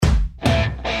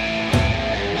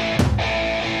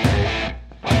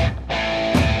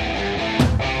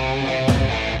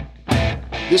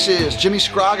This is Jimmy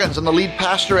Scroggins. I'm the lead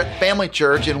pastor at Family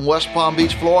Church in West Palm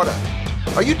Beach, Florida.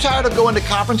 Are you tired of going to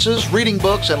conferences, reading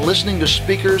books, and listening to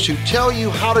speakers who tell you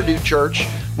how to do church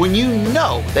when you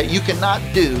know that you cannot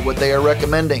do what they are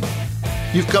recommending?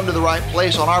 You've come to the right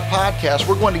place. On our podcast,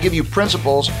 we're going to give you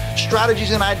principles,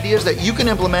 strategies, and ideas that you can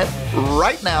implement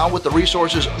right now with the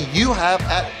resources you have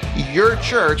at your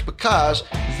church, because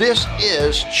this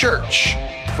is church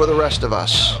for the rest of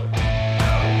us.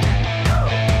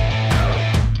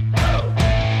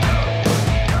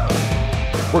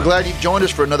 We're glad you've joined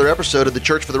us for another episode of the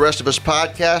Church for the Rest of Us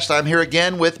podcast. I'm here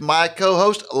again with my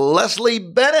co-host, Leslie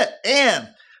Bennett, and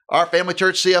our Family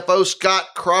Church CFO, Scott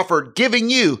Crawford, giving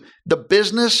you the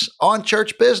business on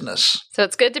church business. So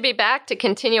it's good to be back to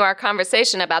continue our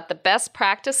conversation about the best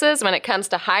practices when it comes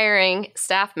to hiring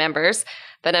staff members.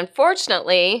 But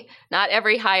unfortunately, not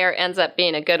every hire ends up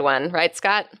being a good one, right,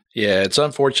 Scott? Yeah, it's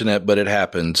unfortunate, but it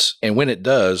happens. And when it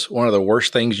does, one of the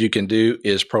worst things you can do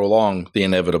is prolong the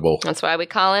inevitable. That's why we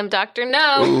call him Dr.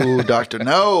 No. Ooh, Dr.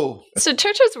 No. So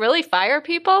churches really fire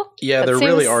people? Yeah, there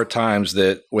really are times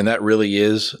that when that really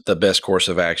is the best course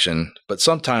of action, but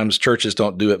sometimes churches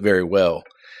don't do it very well.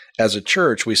 As a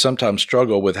church, we sometimes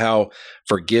struggle with how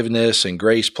forgiveness and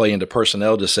grace play into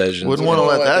personnel decisions. Wouldn't want to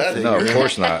let that figure. No, of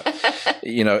course not.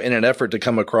 In an effort to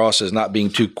come across as not being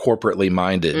too corporately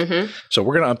minded. Mm-hmm. So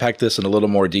we're going to unpack this in a little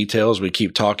more detail as we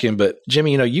keep talking. But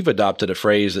Jimmy, you've adopted a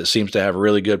phrase that seems to have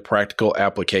really good practical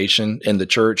application in the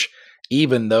church,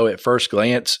 even though at first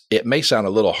glance, it may sound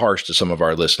a little harsh to some of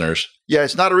our listeners. Yeah,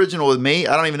 it's not original with me.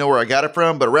 I don't even know where I got it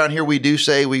from, but around here we do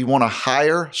say we want to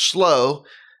hire slow,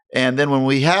 and then when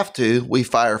we have to, we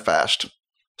fire fast.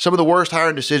 Some of the worst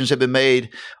hiring decisions have been made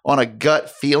on a gut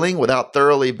feeling without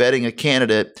thoroughly vetting a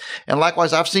candidate. And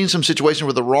likewise, I've seen some situations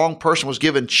where the wrong person was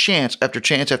given chance after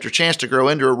chance after chance to grow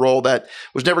into a role that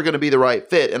was never going to be the right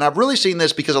fit. And I've really seen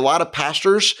this because a lot of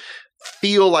pastors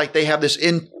feel like they have this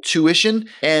intuition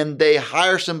and they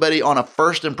hire somebody on a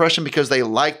first impression because they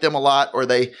like them a lot, or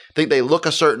they think they look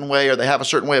a certain way, or they have a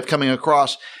certain way of coming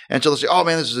across. And so they say, oh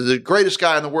man, this is the greatest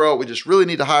guy in the world. We just really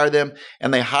need to hire them.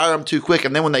 And they hire them too quick.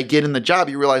 And then when they get in the job,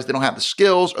 you realize they don't have the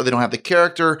skills, or they don't have the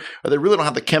character, or they really don't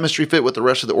have the chemistry fit with the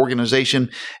rest of the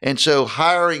organization. And so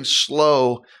hiring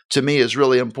slow to me is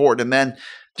really important. And then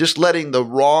just letting the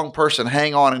wrong person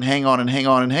hang on and hang on and hang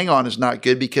on and hang on is not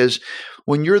good, because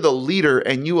when you're the leader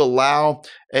and you allow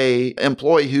a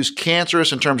employee who's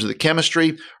cancerous in terms of the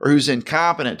chemistry, or who's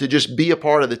incompetent, to just be a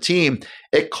part of the team,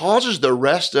 it causes the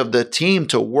rest of the team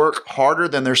to work harder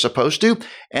than they're supposed to.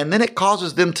 And then it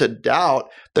causes them to doubt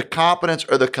the competence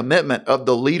or the commitment of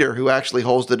the leader who actually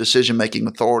holds the decision-making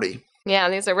authority.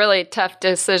 Yeah, these are really tough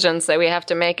decisions that we have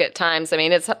to make at times. I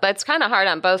mean, it's kind of hard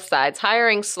on both sides.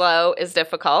 Hiring slow is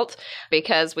difficult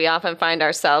because we often find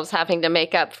ourselves having to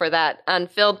make up for that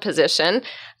unfilled position,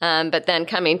 but then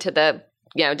coming to the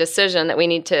decision that we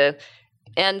need to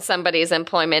end somebody's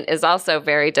employment is also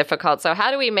very difficult. So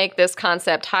how do we make this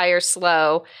concept hire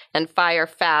slow and fire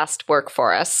fast work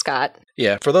for us, Scott?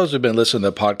 Yeah, for those who've been listening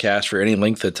to the podcast for any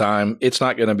length of time, it's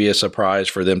not going to be a surprise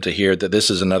for them to hear that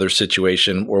this is another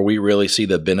situation where we really see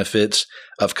the benefits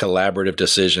of collaborative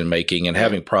decision making and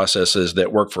having processes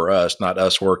that work for us, not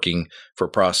us working for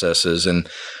processes. And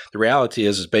the reality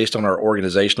is based on our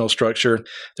organizational structure,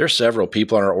 there's several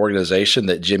people in our organization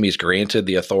that Jimmy's granted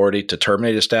the authority to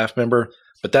terminate a staff member.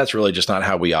 But that's really just not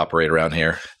how we operate around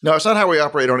here. No, it's not how we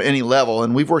operate on any level.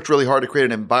 And we've worked really hard to create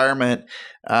an environment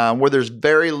where there's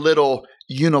very little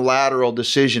unilateral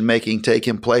decision-making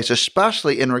taking place,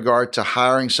 especially in regard to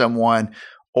hiring someone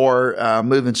or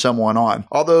moving someone on.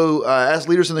 Although as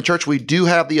leaders in the church, we do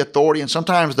have the authority and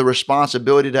sometimes the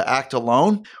responsibility to act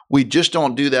alone. We just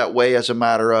don't do that way as a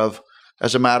matter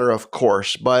of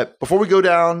course. But before we go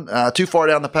down too far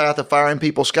down the path of firing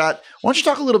people, Scott, why don't you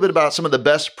talk a little bit about some of the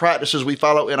best practices we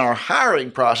follow in our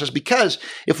hiring process? Because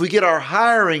if we get our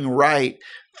hiring right,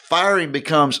 firing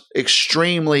becomes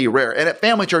extremely rare. And at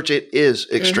Family Church, it is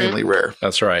extremely rare.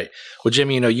 That's right. Well,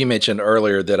 Jimmy, you mentioned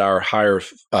earlier that our hire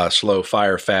slow,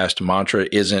 fire fast mantra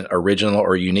isn't original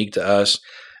or unique to us.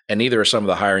 And neither are some of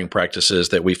the hiring practices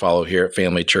that we follow here at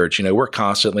Family Church. We're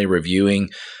constantly reviewing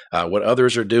what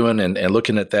others are doing and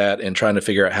looking at that and trying to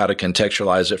figure out how to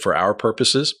contextualize it for our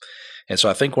purposes. And so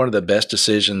I think one of the best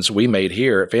decisions we made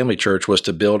here at Family Church was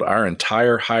to build our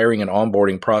entire hiring and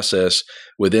onboarding process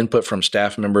with input from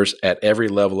staff members at every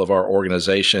level of our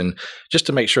organization, just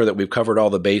to make sure that we've covered all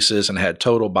the bases and had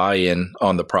total buy-in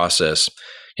on the process.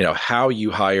 How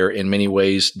you hire in many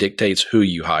ways dictates who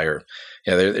you hire.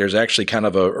 There's actually kind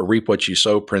of a reap what you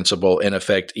sow principle in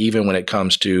effect, even when it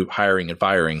comes to hiring and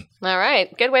firing. All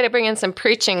right. Good way to bring in some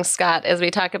preaching, Scott, as we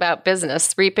talk about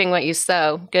business, reaping what you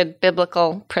sow. Good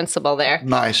biblical principle there.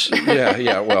 Nice.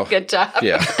 Yeah. Well, good job.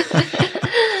 Yeah.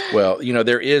 Well,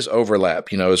 there is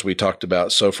overlap, as we talked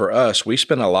about. So for us, we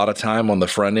spend a lot of time on the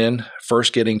front end,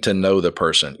 first getting to know the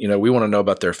person. We want to know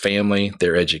about their family,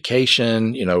 their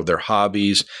education, their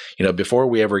hobbies, before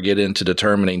we ever get into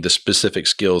determining the specific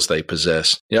skills they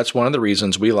possess. That's one of the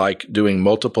reasons we like doing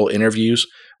multiple interviews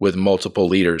with multiple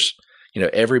leaders.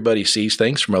 Everybody sees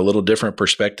things from a little different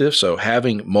perspective. So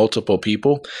having multiple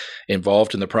people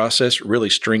involved in the process really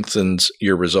strengthens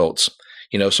your results.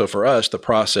 So for us, the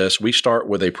process, we start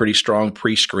with a pretty strong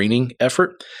pre-screening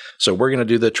effort. So we're going to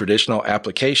do the traditional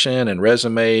application and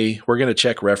resume. We're going to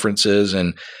check references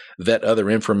and vet other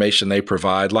information they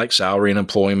provide, like salary and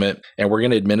employment. And we're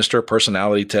going to administer a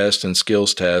personality test and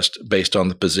skills test based on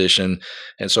the position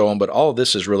and so on. But all of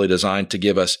this is really designed to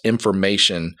give us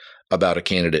information about a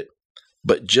candidate.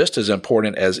 But just as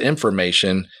important as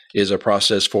information is a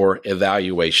process for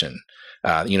evaluation.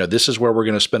 This is where we're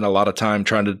going to spend a lot of time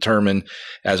trying to determine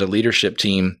as a leadership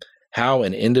team how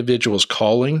an individual's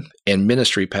calling and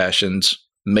ministry passions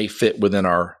may fit within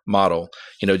our model.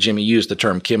 Jimmy used the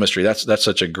term chemistry. That's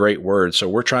such a great word. So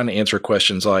we're trying to answer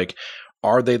questions like,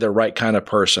 are they the right kind of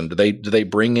person? Do they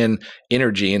bring in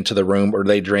energy into the room, or do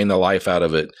they drain the life out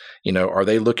of it? Are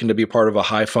they looking to be part of a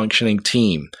high functioning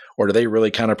team, or do they really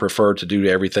kind of prefer to do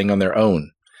everything on their own?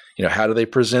 How do they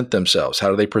present themselves?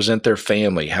 How do they present their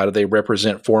family? How do they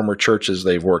represent former churches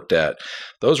they've worked at?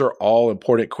 Those are all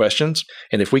important questions.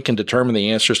 And if we can determine the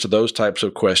answers to those types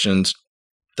of questions,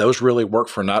 those really work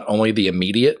for not only the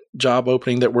immediate job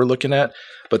opening that we're looking at,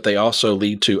 but they also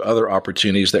lead to other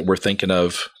opportunities that we're thinking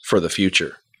of for the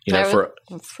future. That's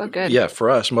so good. Yeah, for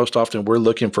us, most often we're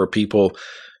looking for people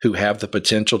who have the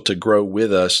potential to grow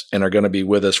with us and are going to be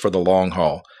with us for the long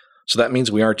haul. So that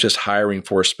means we aren't just hiring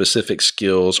for specific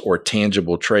skills or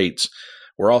tangible traits.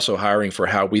 We're also hiring for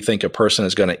how we think a person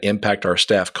is going to impact our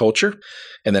staff culture,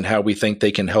 and then how we think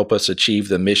they can help us achieve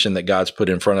the mission that God's put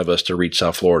in front of us to reach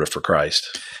South Florida for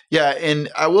Christ. Yeah, and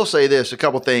I will say this, a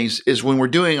couple things, is when we're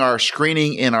doing our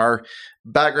screening and our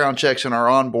background checks and our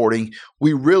onboarding,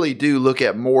 we really do look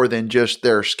at more than just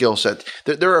their skill set.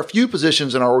 There are a few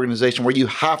positions in our organization where you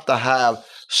have to have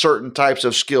certain types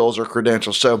of skills or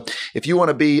credentials. So if you want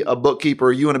to be a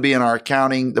bookkeeper, you want to be in our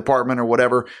accounting department or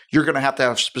whatever, you're going to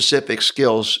have specific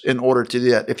skills in order to do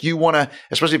that. If you want to,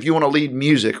 especially if you want to lead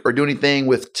music or do anything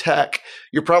with tech,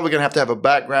 you're probably going to have a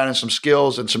background and some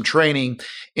skills and some training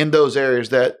in those areas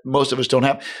that most of us don't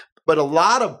have. But a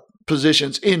lot of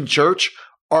positions in church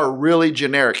are really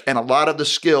generic, and a lot of the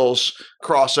skills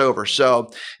cross over. So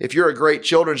if you're a great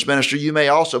children's minister, you may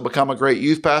also become a great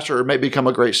youth pastor, or may become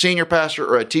a great senior pastor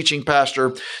or a teaching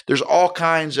pastor. There's all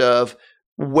kinds of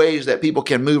ways that people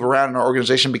can move around in our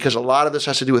organization, because a lot of this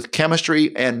has to do with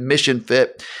chemistry and mission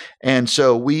fit. And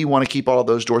so we want to keep all of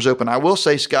those doors open. I will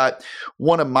say, Scott,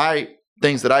 one of my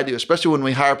things that I do, especially when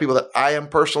we hire people that I am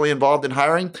personally involved in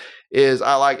hiring, is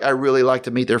I really like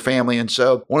to meet their family. And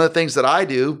so one of the things that I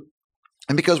do,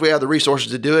 and because we have the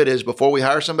resources to do it, is before we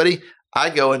hire somebody,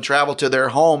 I go and travel to their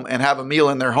home and have a meal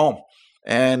in their home.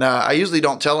 And I usually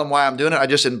don't tell them why I'm doing it. I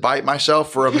just invite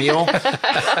myself for a meal.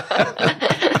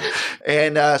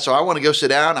 And so I want to go sit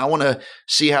down. I want to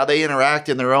see how they interact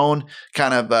in their own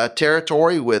kind of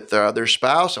territory with their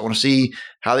spouse. I want to see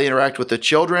how they interact with the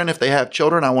children. If they have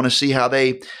children, I want to see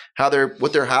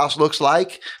what their house looks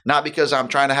like. Not because I'm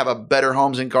trying to have a better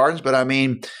homes and gardens, but I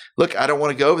mean, look, I don't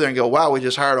want to go over there and go, wow, we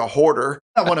just hired a hoarder.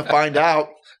 I want to find out,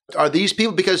 are these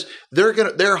people, because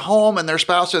their home and their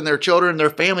spouse and their children and their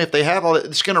family, if they have all that,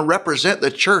 it's going to represent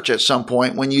the church at some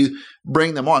point when you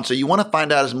bring them on. So you want to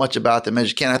find out as much about them as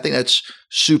you can. I think that's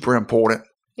super important.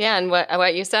 Yeah, and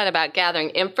what you said about gathering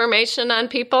information on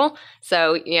people.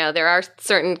 So, there are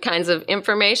certain kinds of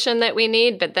information that we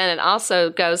need, but then it also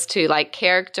goes to like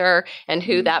character and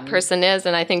who that person is.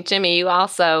 And I think, Jimmy, you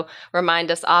also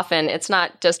remind us often, it's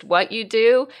not just what you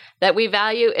do that we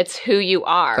value, it's who you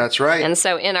are. That's right. And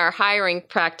so in our hiring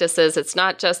practices, it's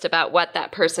not just about what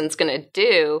that person's going to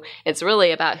do, it's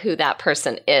really about who that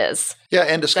person is. Yeah,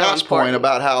 and to Scott's point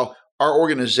about how our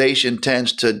organization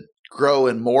tends to grow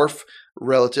and morph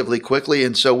relatively quickly.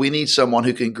 And so we need someone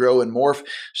who can grow and morph.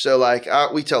 So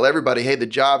we tell everybody, hey, the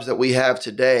jobs that we have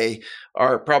today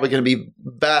are probably going to be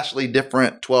vastly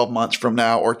different 12 months from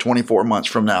now or 24 months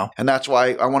from now. And that's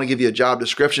why I want to give you a job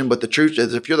description. But the truth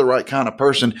is, if you're the right kind of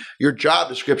person, your job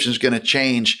description is going to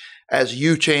change as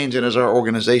you change and as our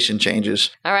organization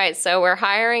changes. All right, so we're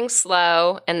hiring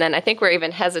slow, and then I think we're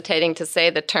even hesitating to say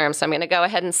the term, so I'm going to go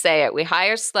ahead and say it. We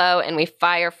hire slow and we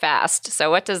fire fast.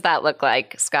 So what does that look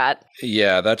like, Scott?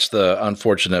 Yeah, that's the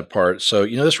unfortunate part. So,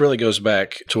 this really goes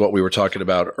back to what we were talking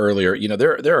about earlier.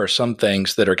 There are some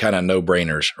things that are kind of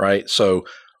no-brainers, right? So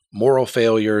moral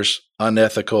failures,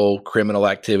 unethical criminal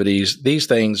activities, these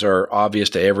things are obvious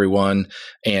to everyone,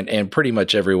 and pretty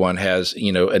much everyone has,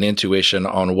 an intuition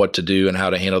on what to do and how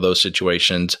to handle those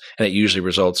situations, and it usually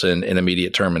results in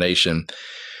immediate termination.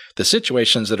 The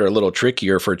situations that are a little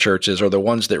trickier for churches are the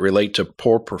ones that relate to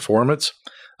poor performance,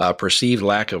 perceived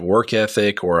lack of work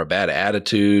ethic, or a bad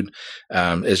attitude.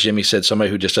 As Jimmy said,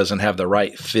 somebody who just doesn't have the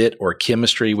right fit or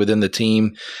chemistry within the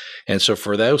team. And so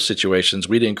for those situations,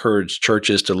 we'd encourage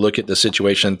churches to look at the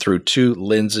situation through two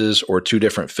lenses or two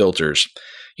different filters.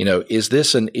 Is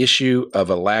this an issue of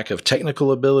a lack of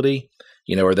technical ability?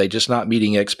 Are they just not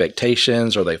meeting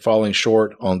expectations? Are they falling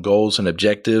short on goals and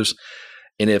objectives?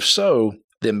 And if so,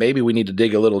 then maybe we need to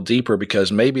dig a little deeper,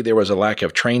 because maybe there was a lack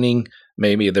of training.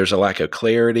 Maybe there's a lack of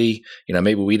clarity.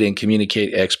 Maybe we didn't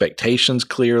communicate expectations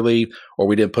clearly, or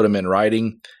we didn't put them in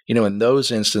writing. In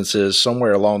those instances,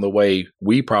 somewhere along the way,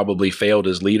 we probably failed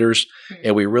as leaders,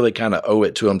 and we really kind of owe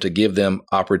it to them to give them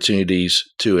opportunities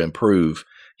to improve.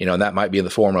 And that might be in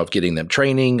the form of getting them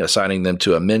training, assigning them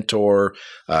to a mentor,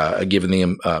 giving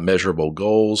them measurable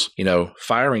goals.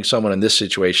 Firing someone in this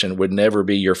situation would never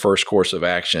be your first course of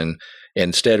action.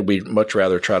 Instead, we'd much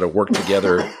rather try to work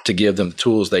together to give them the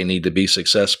tools they need to be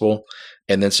successful,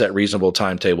 and then set reasonable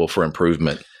timetable for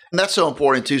improvement. And that's so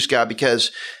important too, Scott,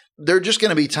 because there are just going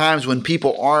to be times when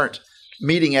people aren't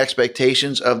meeting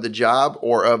expectations of the job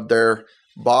or of their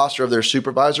boss or of their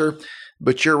supervisor.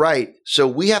 But you're right. So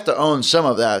we have to own some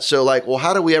of that. So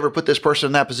how do we ever put this person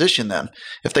in that position then?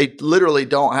 If they literally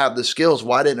don't have the skills,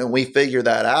 why didn't we figure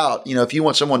that out? If you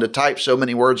want someone to type so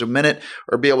many words a minute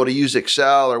or be able to use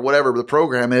Excel or whatever the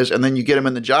program is, and then you get them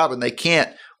in the job and they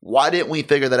can't, why didn't we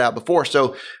figure that out before?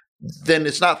 So then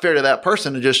it's not fair to that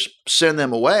person to just send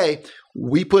them away.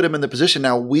 We put them in the position.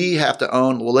 Now we have to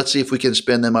own, let's see if we can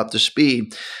spin them up to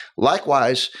speed.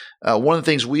 Likewise, one of the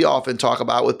things we often talk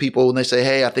about with people when they say,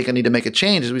 hey, I think I need to make a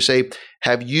change, is we say,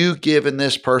 have you given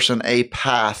this person a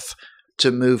path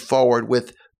to move forward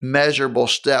with measurable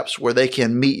steps where they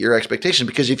can meet your expectations?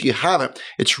 Because if you haven't,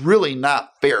 it's really not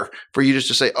fair for you just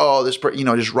to say, oh,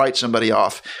 just write somebody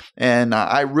off. And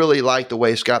I really like the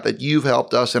way, Scott, that you've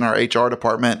helped us in our HR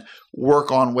department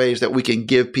work on ways that we can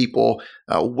give people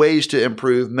ways to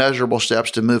improve, measurable steps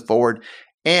to move forward,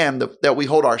 and that we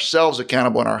hold ourselves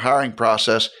accountable in our hiring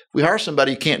process. If we hire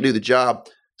somebody who can't do the job,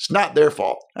 it's not their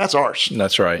fault. That's ours.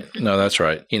 That's right. No, that's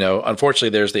right. Unfortunately,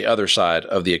 there's the other side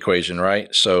of the equation,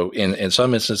 right? So in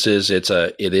some instances, it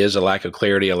is a lack of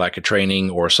clarity, a lack of training,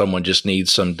 or someone just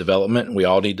needs some development. We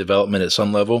all need development at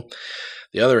some level.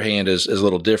 The other hand is a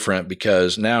little different,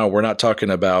 because now we're not talking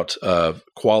about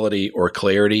quality or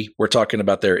clarity. We're talking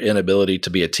about their inability to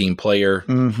be a team player.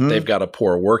 Mm-hmm. They've got a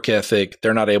poor work ethic.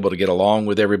 They're not able to get along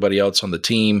with everybody else on the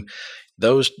team.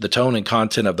 The tone and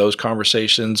content of those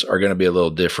conversations are going to be a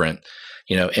little different.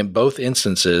 In both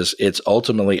instances, it's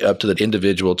ultimately up to the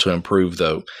individual to improve,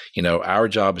 though. Our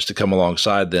job is to come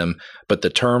alongside them, but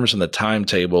the terms and the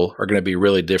timetable are going to be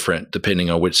really different depending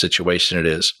on which situation it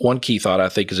is. One key thought I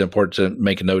think is important to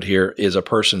make a note here is a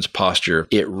person's posture.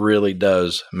 It really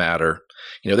does matter.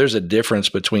 There's a difference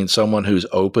between someone who's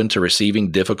open to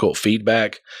receiving difficult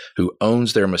feedback, who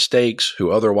owns their mistakes,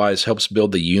 who otherwise helps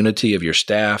build the unity of your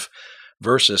staff,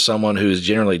 versus someone who's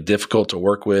generally difficult to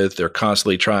work with. They're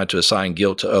constantly trying to assign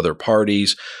guilt to other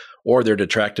parties, or they're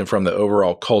detracting from the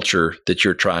overall culture that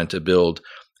you're trying to build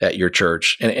at your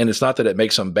church. And it's not that it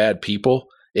makes them bad people.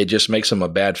 It just makes them a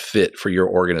bad fit for your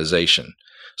organization.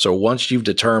 So once you've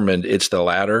determined it's the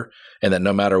latter, and that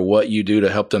no matter what you do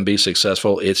to help them be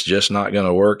successful, it's just not going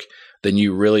to work, then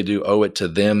you really do owe it to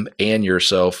them and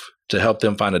yourself to help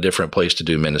them find a different place to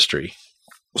do ministry.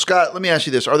 Well, Scott, let me ask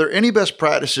you this. Are there any best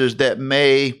practices that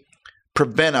may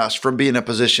prevent us from being in a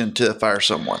position to fire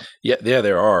someone? Yeah,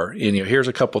 there are. And here's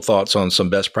a couple thoughts on some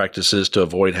best practices to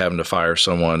avoid having to fire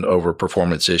someone over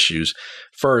performance issues.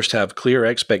 First, have clear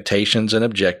expectations and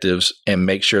objectives, and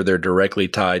make sure they're directly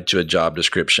tied to a job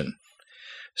description.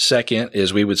 Second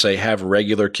is, we would say, have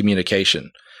regular communication.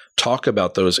 Talk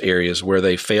about those areas where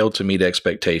they failed to meet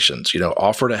expectations.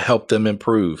 Offer to help them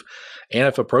improve. And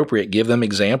if appropriate, give them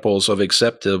examples of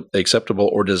acceptable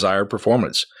or desired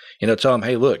performance. Tell them,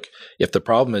 hey, look, if the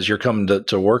problem is you're coming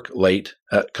to work late,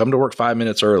 come to work 5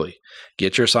 minutes early.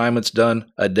 Get your assignments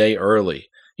done a day early.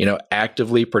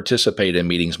 actively participate in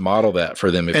meetings, model that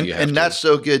for them if you have to. And that's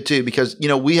so good too, because,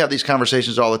 we have these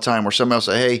conversations all the time where somebody will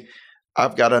say, hey,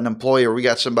 I've got an employee or we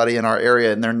got somebody in our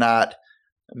area and they're not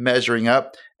measuring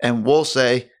up. And we'll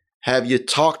say, have you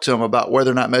talked to them about where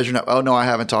they're not measuring up? Oh, no, I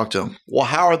haven't talked to them. Well,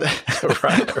 how are they?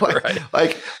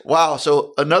 Right. Wow.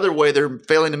 So another way they're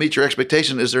failing to meet your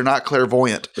expectation is they're not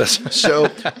clairvoyant. So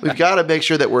we've got to make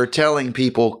sure that we're telling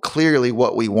people clearly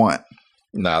what we want.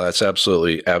 No, that's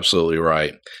absolutely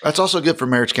right. That's also good for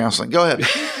marriage counseling. Go ahead.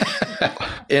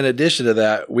 In addition to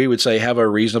that, we would say have a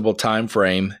reasonable time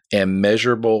frame and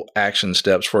measurable action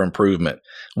steps for improvement.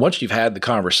 Once you've had the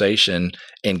conversation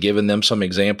and given them some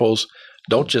examples,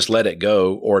 don't just let it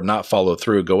go or not follow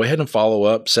through. Go ahead and follow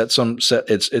up. It's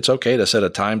okay to set a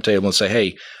timetable and say,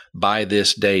 hey, by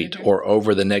this date or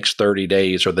over the next 30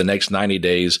 days or the next 90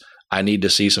 days, I need to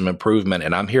see some improvement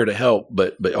and I'm here to help,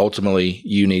 but ultimately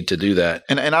you need to do that.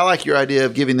 And I like your idea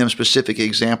of giving them specific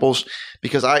examples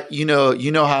because you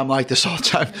know how I'm like this all the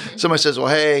time. Somebody says, well,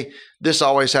 hey, this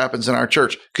always happens in our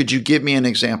church. Could you give me an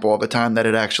example of a time that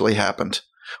it actually happened?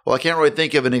 Well, I can't really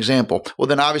think of an example. Well,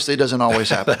 then obviously it doesn't always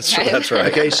happen. That's right.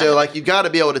 Okay, so you've got to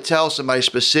be able to tell somebody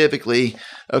specifically,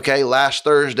 okay, last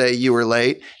Thursday you were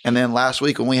late, and then last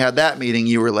week when we had that meeting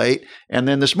you were late, and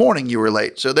then this morning you were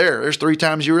late. So there's 3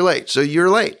 times you were late. So you're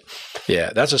late.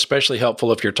 Yeah, that's especially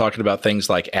helpful if you're talking about things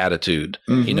like attitude.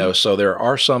 Mm-hmm. So there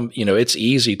are some, it's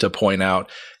easy to point out,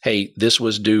 hey, this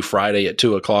was due Friday at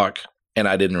 2:00. And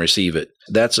I didn't receive it.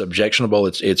 That's objectionable.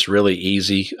 It's really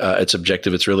easy. It's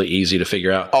objective. It's really easy to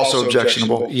figure out. Also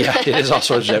objectionable. Yeah, it is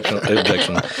also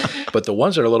objectionable. But the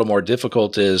ones that are a little more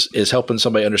difficult is helping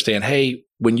somebody understand, hey,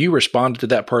 when you responded to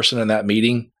that person in that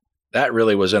meeting, that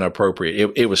really was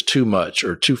inappropriate. It was too much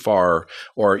or too far,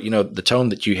 or the tone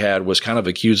that you had was kind of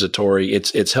accusatory.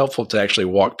 It's helpful to actually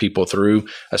walk people through,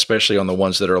 especially on the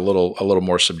ones that are a little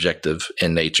more subjective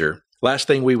in nature. Last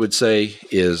thing we would say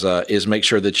is make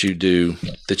sure that you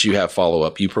have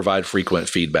follow-up. You provide frequent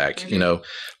feedback. Mm-hmm.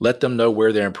 Let them know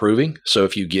where they're improving. So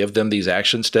if you give them these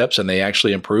action steps and they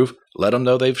actually improve, let them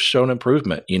know they've shown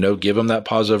improvement. Give them that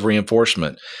positive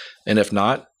reinforcement. And if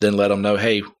not, then let them know,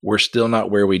 hey, we're still not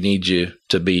where we need you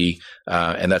to be.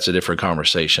 And that's a different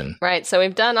conversation. Right. So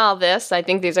we've done all this. I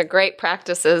think these are great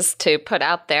practices to put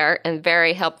out there and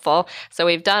very helpful. So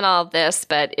we've done all this,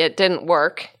 but it didn't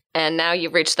work. And now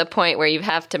you've reached the point where you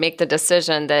have to make the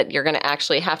decision that you're going to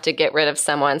actually have to get rid of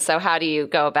someone. So how do you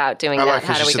go about doing that?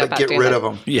 How do we go about get doing rid that? of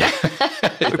them? Yeah.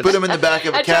 We put them in the back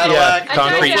of a Cadillac. Yeah,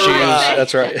 concrete shoes.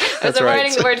 That's right. I'm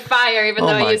avoiding the word fire, even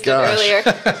though I used it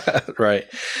earlier. Right.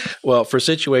 Well, for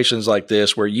situations like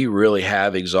this where you really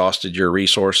have exhausted your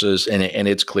resources and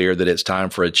it's clear that it's time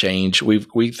for a change,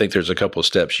 we think there's a couple of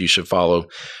steps you should follow.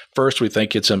 First, we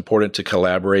think it's important to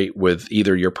collaborate with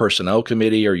either your personnel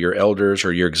committee or your elders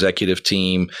or your executive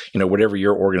team, whatever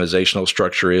your organizational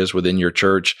structure is within your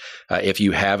church. If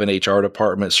you have an HR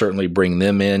department, certainly bring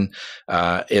them in,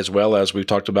 as well as we've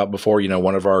talked about before,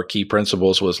 one of our key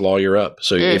principles was lawyer up.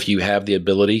 So if you have the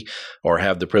ability or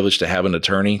have the privilege to have an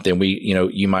attorney, then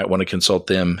you might want to consult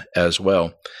them as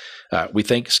well. We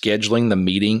think scheduling the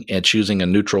meeting and choosing a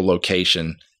neutral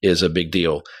location is a big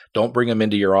deal. Don't bring them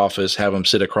into your office, have them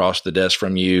sit across the desk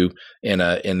from you in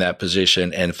that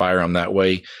position and fire them that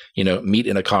way. Meet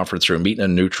in a conference room, meet in a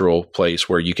neutral place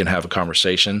where you can have a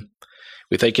conversation.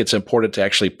 We think it's important to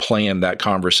actually plan that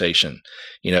conversation,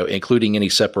 including any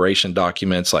separation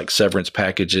documents like severance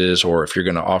packages, or if you're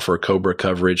going to offer COBRA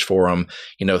coverage for them,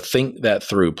 think that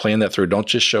through, plan that through. Don't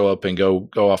just show up and go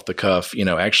off the cuff,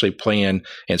 actually plan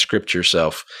and script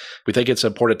yourself. We think it's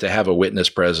important to have a witness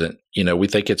present. We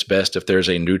think it's best if there's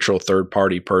a neutral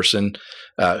third-party person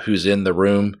who's in the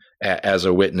room as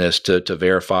a witness to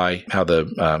verify how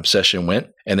the session went,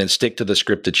 and then stick to the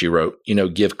script that you wrote.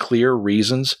 Give clear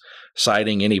reasons,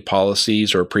 citing any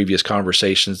policies or previous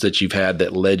conversations that you've had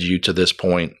that led you to this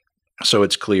point. So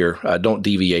it's clear. Don't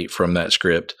deviate from that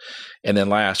script. And then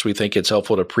last, we think it's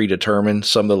helpful to predetermine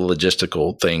some of the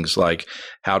logistical things like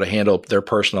how to handle their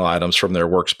personal items from their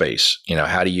workspace.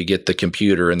 How do you get the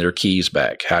computer and their keys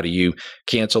back? How do you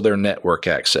cancel their network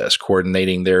access,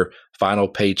 coordinating their final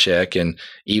paycheck, and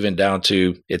even down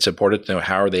to it's important to know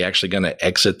how are they actually going to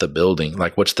exit the building?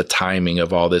 Like what's the timing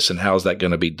of all this and how is that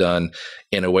going to be done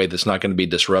in a way that's not going to be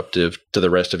disruptive to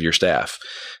the rest of your staff?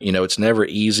 It's never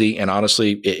easy, and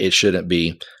honestly, it shouldn't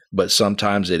be, but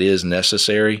sometimes it is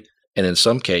necessary. And in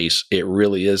some case, it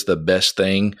really is the best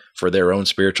thing for their own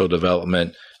spiritual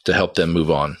development to help them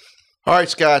move on. All right,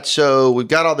 Scott. So we've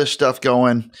got all this stuff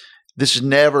going. this is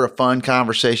never a fun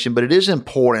conversation, but it is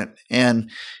important. And,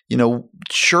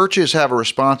 churches have a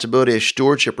responsibility, a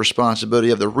stewardship responsibility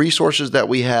of the resources that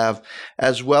we have,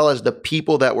 as well as the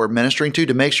people that we're ministering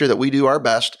to make sure that we do our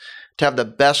best to have the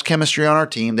best chemistry on our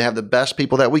team, to have the best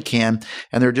people that we can.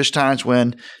 And there are just times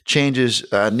when changes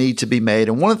need to be made.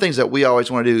 And one of the things that we always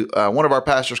want to do, one of our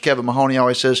pastors, Kevin Mahoney,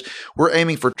 always says, we're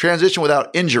aiming for transition without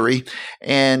injury.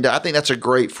 And I think that's a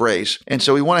great phrase. And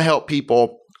so we want to help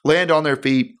people land on their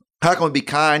feet. How can we be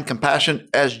kind, compassionate,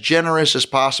 as generous as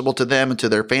possible to them and to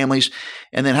their families?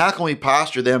 And then how can we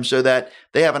posture them so that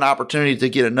they have an opportunity to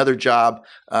get another job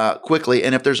quickly?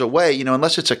 And if there's a way,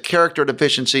 unless it's a character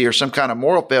deficiency or some kind of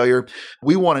moral failure,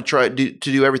 we want to try to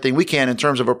do everything we can in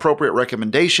terms of appropriate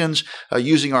recommendations,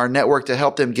 using our network to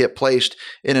help them get placed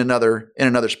in another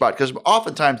spot. Because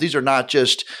oftentimes these are not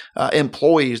just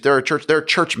employees; they're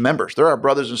church members. They're our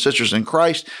brothers and sisters in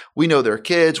Christ. We know their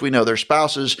kids, we know their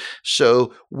spouses,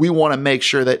 so we want to make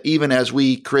sure that even as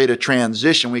we create a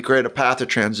transition, we create a path of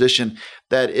transition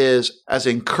that is as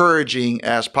encouraging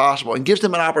as possible and gives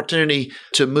them an opportunity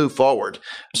to move forward.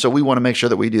 So we want to make sure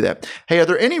that we do that. Hey, are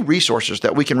there any resources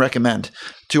that we can recommend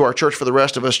to our church for the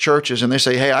rest of us churches? And they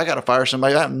say, hey, I got to fire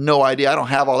somebody. I have no idea. I don't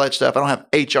have all that stuff. I don't have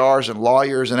HRs and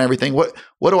lawyers and everything. What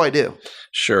do I do?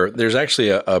 Sure. There's actually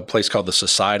a place called the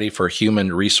Society for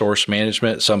Human Resource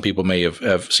Management. Some people may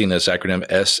have seen this acronym,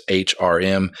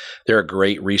 SHRM. They're a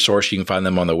great resource. You can find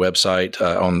them on the website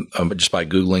just by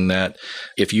Googling that.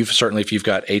 If you've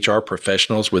got HR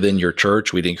professionals within your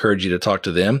church, we'd encourage you to talk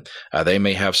to them. They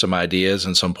may have some ideas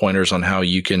and some pointers on how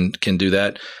you can do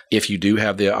that. If you do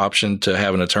have the option to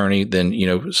have an attorney, then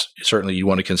certainly you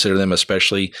want to consider them,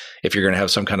 especially if you're going to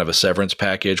have some kind of a severance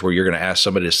package where you're going to ask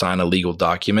somebody to sign a legal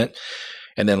document.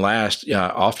 And then last,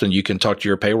 often you can talk to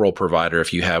your payroll provider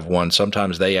if you have one.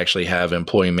 Sometimes they actually have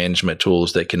employee management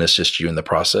tools that can assist you in the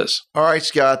process. All right,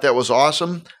 Scott, that was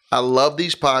awesome. I love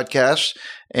these podcasts.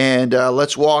 And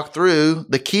let's walk through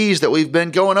the keys that we've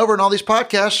been going over in all these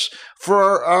podcasts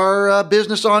for our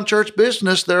Business on Church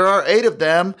business. There are 8 of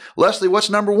them. Leslie, what's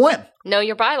number 1? Know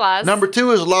your bylaws. Number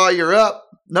 2 is lawyer up.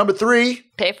 Number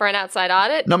 3, pay for an outside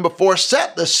audit. Number 4,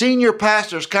 set the senior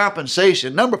pastor's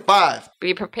compensation. Number 5,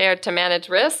 be prepared to manage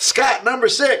risks. Scott, number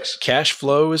 6, cash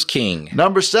flow is king.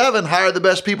 Number 7, hire the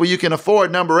best people you can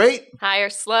afford. Number 8, hire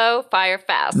slow, fire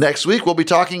fast. Next week, we'll be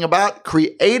talking about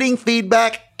creating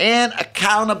feedback and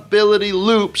accountability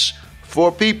loops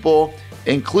for people,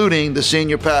 including the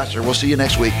senior pastor. We'll see you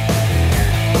next week.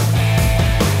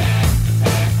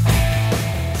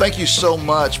 Thank you so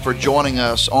much for joining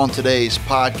us on today's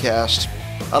podcast.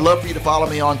 I'd love for you to follow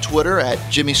me on Twitter at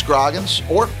Jimmy Scroggins,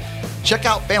 or check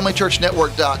out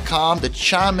FamilyChurchNetwork.com to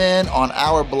chime in on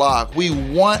our blog. We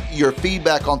want your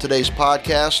feedback on today's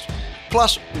podcast.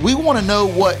 Plus, we want to know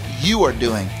what you are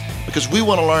doing because we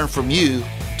want to learn from you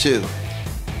too.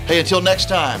 Hey, until next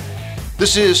time,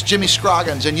 this is Jimmy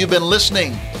Scroggins, and you've been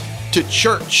listening to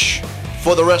Church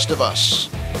for the Rest of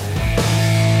Us.